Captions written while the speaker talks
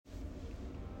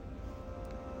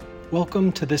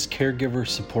Welcome to this caregiver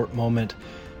support moment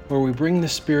where we bring the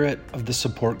spirit of the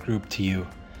support group to you.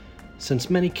 Since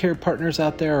many care partners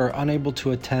out there are unable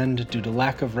to attend due to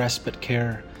lack of respite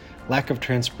care, lack of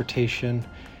transportation,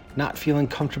 not feeling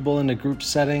comfortable in a group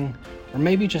setting, or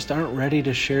maybe just aren't ready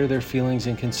to share their feelings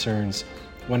and concerns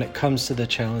when it comes to the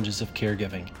challenges of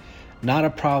caregiving. Not a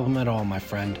problem at all, my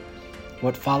friend.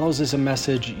 What follows is a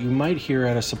message you might hear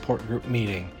at a support group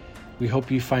meeting. We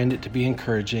hope you find it to be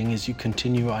encouraging as you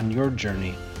continue on your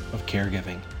journey of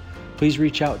caregiving. Please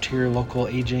reach out to your local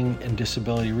Aging and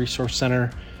Disability Resource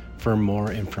Center for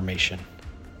more information.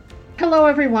 Hello,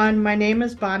 everyone. My name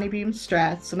is Bonnie Beam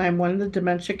Stratz, and I'm one of the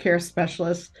dementia care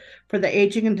specialists for the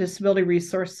Aging and Disability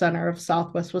Resource Center of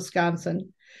Southwest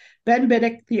Wisconsin. Ben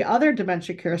Biddick, the other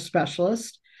dementia care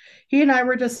specialist, he and I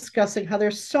were discussing how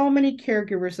there's so many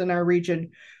caregivers in our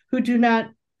region who do not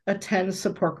attend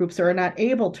support groups or are not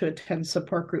able to attend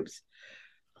support groups.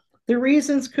 The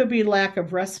reasons could be lack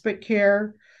of respite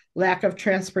care, lack of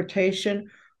transportation,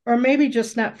 or maybe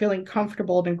just not feeling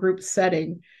comfortable in a group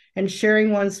setting and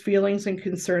sharing one's feelings and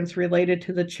concerns related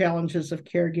to the challenges of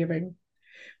caregiving.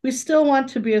 We still want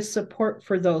to be a support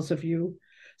for those of you,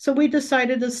 so we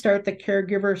decided to start the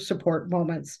Caregiver Support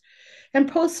Moments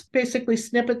and post basically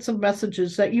snippets of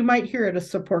messages that you might hear at a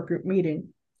support group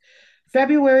meeting.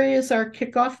 February is our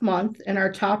kickoff month, and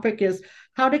our topic is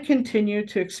how to continue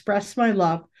to express my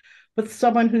love with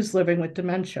someone who's living with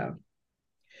dementia.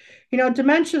 You know,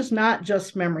 dementia is not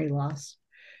just memory loss.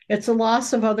 It's a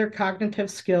loss of other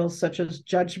cognitive skills such as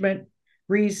judgment,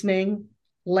 reasoning,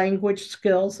 language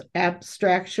skills,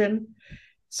 abstraction,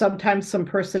 sometimes some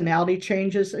personality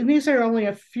changes, and these are only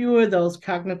a few of those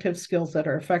cognitive skills that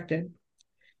are affected.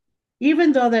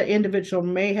 Even though that individual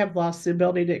may have lost the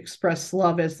ability to express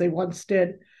love as they once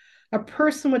did, a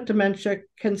person with dementia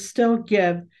can still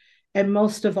give and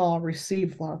most of all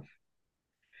receive love.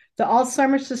 The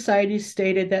Alzheimer's Society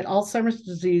stated that Alzheimer's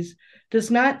disease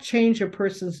does not change a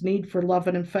person's need for love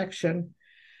and affection,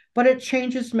 but it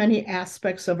changes many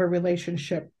aspects of a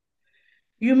relationship.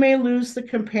 You may lose the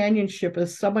companionship of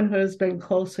someone who has been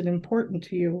close and important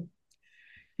to you.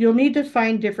 You'll need to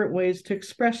find different ways to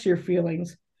express your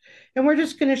feelings, and we're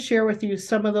just going to share with you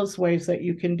some of those ways that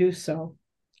you can do so.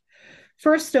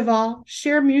 First of all,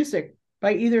 share music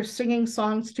by either singing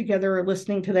songs together or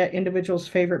listening to that individual's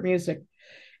favorite music.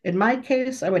 In my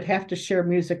case, I would have to share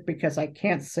music because I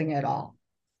can't sing at all.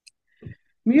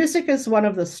 Music is one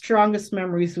of the strongest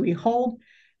memories we hold,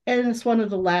 and it's one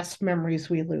of the last memories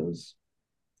we lose.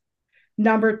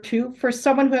 Number two, for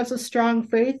someone who has a strong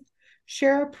faith,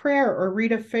 share a prayer or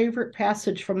read a favorite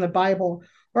passage from the Bible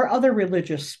or other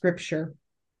religious scripture.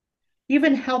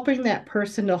 Even helping that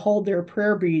person to hold their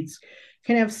prayer beads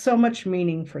can have so much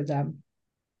meaning for them.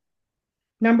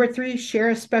 Number three, share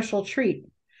a special treat.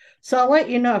 So I'll let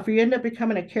you know if you end up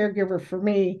becoming a caregiver for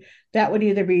me, that would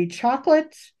either be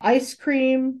chocolate, ice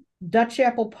cream, Dutch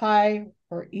apple pie,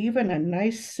 or even a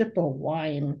nice sip of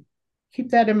wine.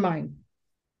 Keep that in mind.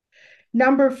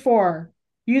 Number four,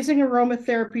 using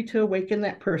aromatherapy to awaken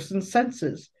that person's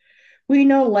senses. We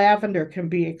know lavender can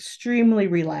be extremely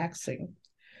relaxing.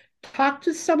 Talk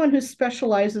to someone who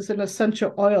specializes in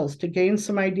essential oils to gain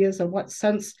some ideas of what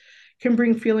scents can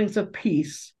bring feelings of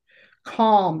peace,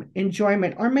 calm,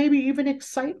 enjoyment, or maybe even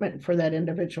excitement for that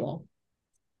individual.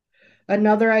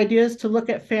 Another idea is to look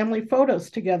at family photos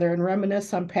together and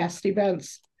reminisce on past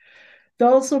events.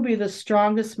 Those will be the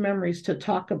strongest memories to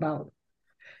talk about.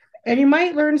 And you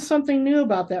might learn something new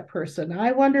about that person.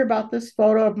 I wonder about this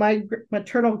photo of my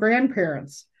maternal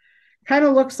grandparents. Kind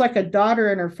of looks like a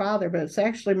daughter and her father, but it's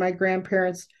actually my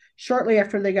grandparents shortly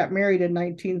after they got married in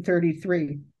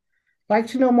 1933. Like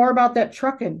to know more about that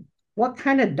trucking. What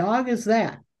kind of dog is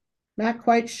that? Not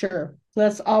quite sure. So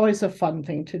that's always a fun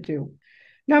thing to do.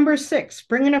 Number six,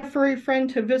 bringing a furry friend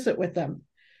to visit with them.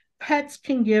 Pets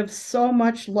can give so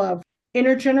much love.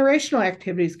 Intergenerational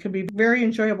activities can be very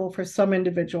enjoyable for some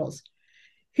individuals.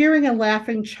 Hearing a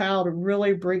laughing child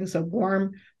really brings a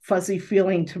warm, fuzzy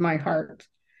feeling to my heart.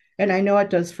 And I know it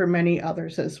does for many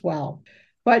others as well.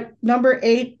 But number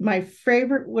eight, my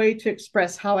favorite way to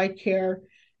express how I care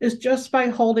is just by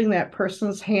holding that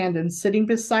person's hand and sitting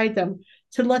beside them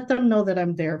to let them know that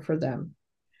I'm there for them.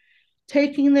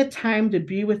 Taking the time to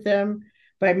be with them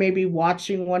by maybe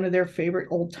watching one of their favorite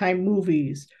old-time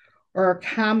movies or a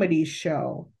comedy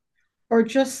show, or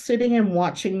just sitting and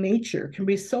watching nature can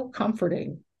be so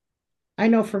comforting. I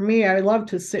know for me, I love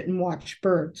to sit and watch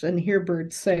birds and hear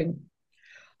birds sing.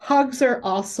 Hugs are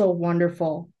also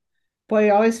wonderful. Boy,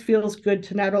 it always feels good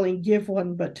to not only give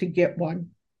one, but to get one.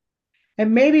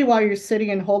 And maybe while you're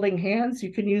sitting and holding hands,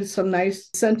 you can use some nice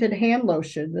scented hand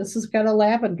lotion. This has got a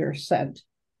lavender scent.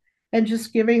 and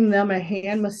just giving them a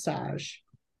hand massage.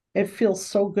 It feels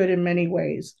so good in many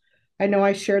ways. I know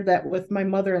I shared that with my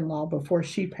mother in law before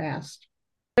she passed.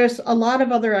 There's a lot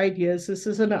of other ideas. This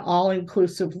isn't an all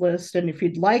inclusive list. And if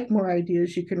you'd like more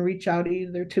ideas, you can reach out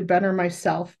either to Ben or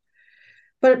myself.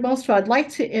 But most of all, I'd like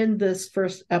to end this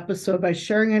first episode by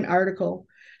sharing an article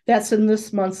that's in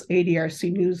this month's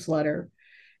ADRC newsletter.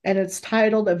 And it's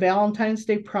titled A Valentine's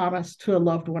Day Promise to a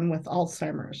Loved One with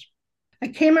Alzheimer's. I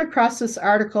came across this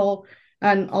article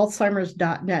on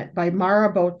Alzheimer's.net by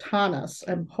Mara Botanas,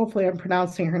 and hopefully I'm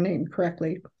pronouncing her name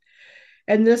correctly.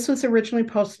 And this was originally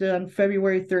posted on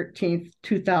February 13th,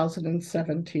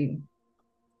 2017.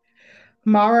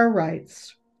 Mara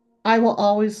writes, I will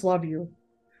always love you.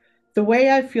 The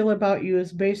way I feel about you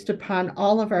is based upon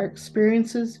all of our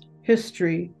experiences,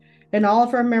 history, and all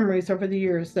of our memories over the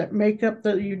years that make up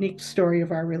the unique story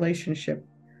of our relationship.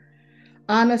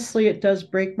 Honestly, it does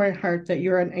break my heart that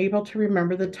you're unable to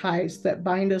remember the ties that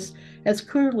bind us as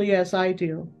clearly as I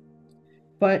do.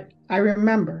 But I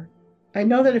remember. I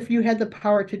know that if you had the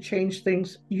power to change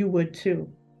things, you would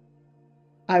too.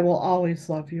 I will always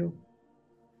love you.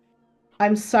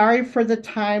 I'm sorry for the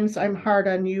times I'm hard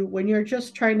on you when you're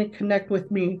just trying to connect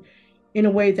with me in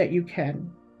a way that you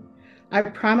can. I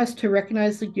promise to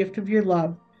recognize the gift of your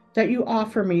love that you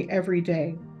offer me every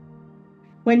day.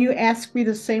 When you ask me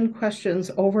the same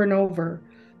questions over and over,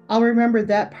 I'll remember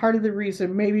that part of the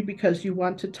reason maybe because you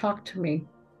want to talk to me.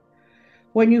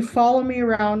 When you follow me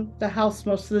around the house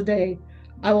most of the day,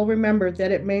 I will remember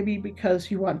that it may be because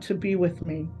you want to be with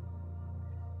me.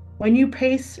 When you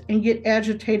pace and get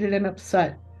agitated and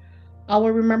upset, I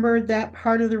will remember that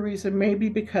part of the reason may be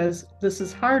because this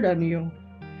is hard on you.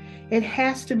 It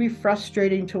has to be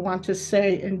frustrating to want to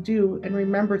say and do and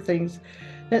remember things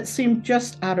that seem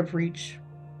just out of reach.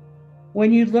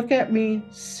 When you look at me,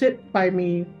 sit by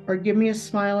me, or give me a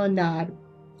smile and nod,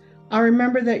 I'll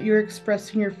remember that you're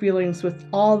expressing your feelings with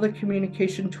all the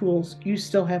communication tools you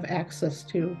still have access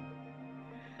to.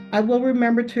 I will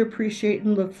remember to appreciate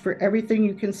and look for everything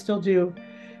you can still do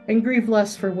and grieve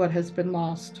less for what has been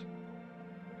lost.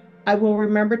 I will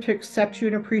remember to accept you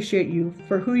and appreciate you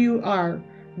for who you are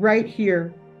right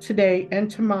here, today, and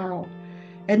tomorrow,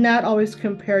 and not always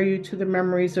compare you to the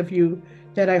memories of you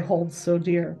that I hold so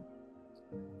dear.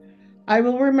 I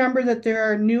will remember that there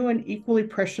are new and equally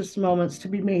precious moments to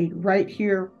be made right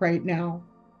here, right now.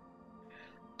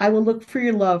 I will look for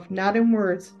your love, not in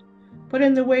words, but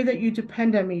in the way that you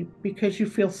depend on me because you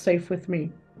feel safe with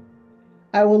me.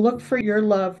 I will look for your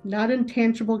love, not in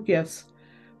tangible gifts,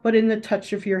 but in the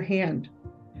touch of your hand.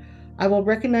 I will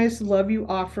recognize the love you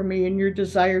offer me and your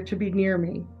desire to be near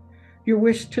me, your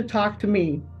wish to talk to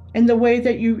me, and the way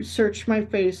that you search my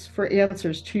face for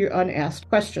answers to your unasked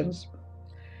questions.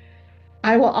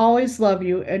 I will always love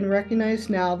you and recognize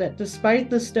now that despite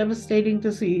this devastating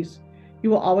disease,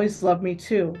 you will always love me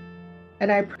too.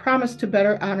 And I promise to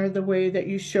better honor the way that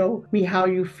you show me how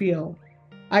you feel.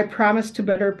 I promise to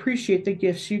better appreciate the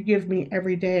gifts you give me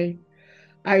every day.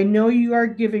 I know you are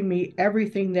giving me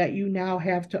everything that you now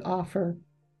have to offer.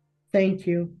 Thank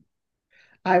you.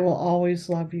 I will always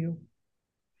love you.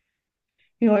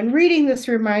 And reading this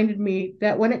reminded me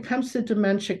that when it comes to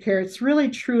dementia care, it's really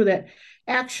true that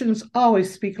actions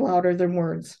always speak louder than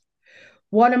words.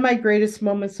 One of my greatest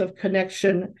moments of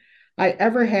connection I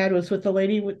ever had was with a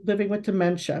lady living with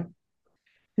dementia.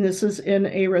 And this is in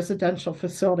a residential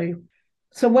facility.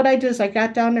 So what I did is I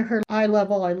got down to her eye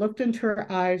level, I looked into her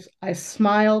eyes, I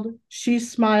smiled, she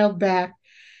smiled back,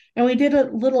 and we did a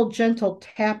little gentle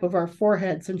tap of our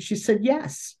foreheads, and she said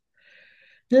yes.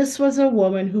 This was a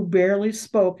woman who barely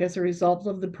spoke as a result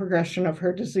of the progression of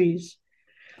her disease.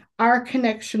 Our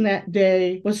connection that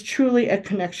day was truly a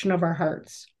connection of our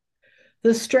hearts.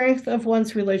 The strength of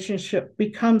one's relationship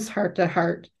becomes heart to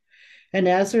heart, and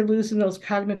as they're losing those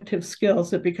cognitive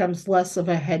skills, it becomes less of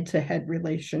a head-to-head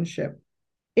relationship.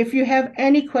 If you have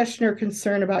any question or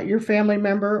concern about your family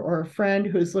member or a friend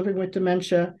who is living with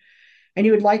dementia, and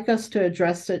you would like us to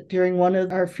address it during one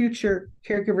of our future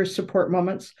caregiver support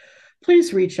moments,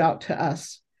 please reach out to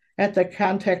us at the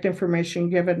contact information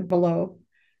given below.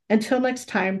 Until next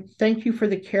time, thank you for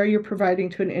the care you're providing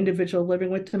to an individual living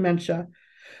with dementia,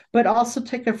 but also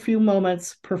take a few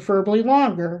moments, preferably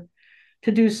longer,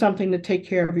 to do something to take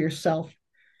care of yourself.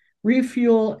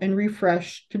 Refuel and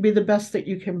refresh to be the best that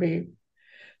you can be.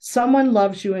 Someone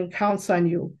loves you and counts on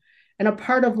you, and a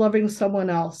part of loving someone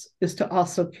else is to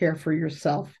also care for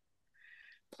yourself.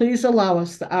 Please allow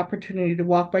us the opportunity to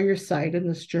walk by your side in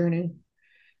this journey.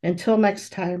 Until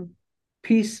next time,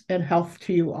 peace and health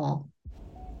to you all.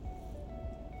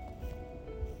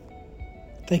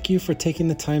 Thank you for taking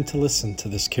the time to listen to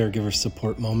this caregiver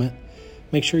support moment.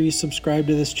 Make sure you subscribe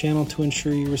to this channel to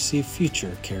ensure you receive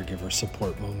future caregiver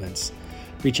support moments.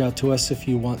 Reach out to us if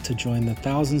you want to join the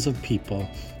thousands of people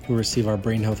who receive our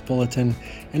Brain Health Bulletin,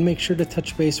 and make sure to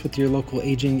touch base with your local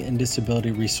Aging and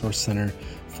Disability Resource Center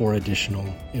for additional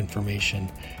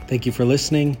information. Thank you for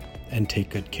listening, and take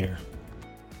good care.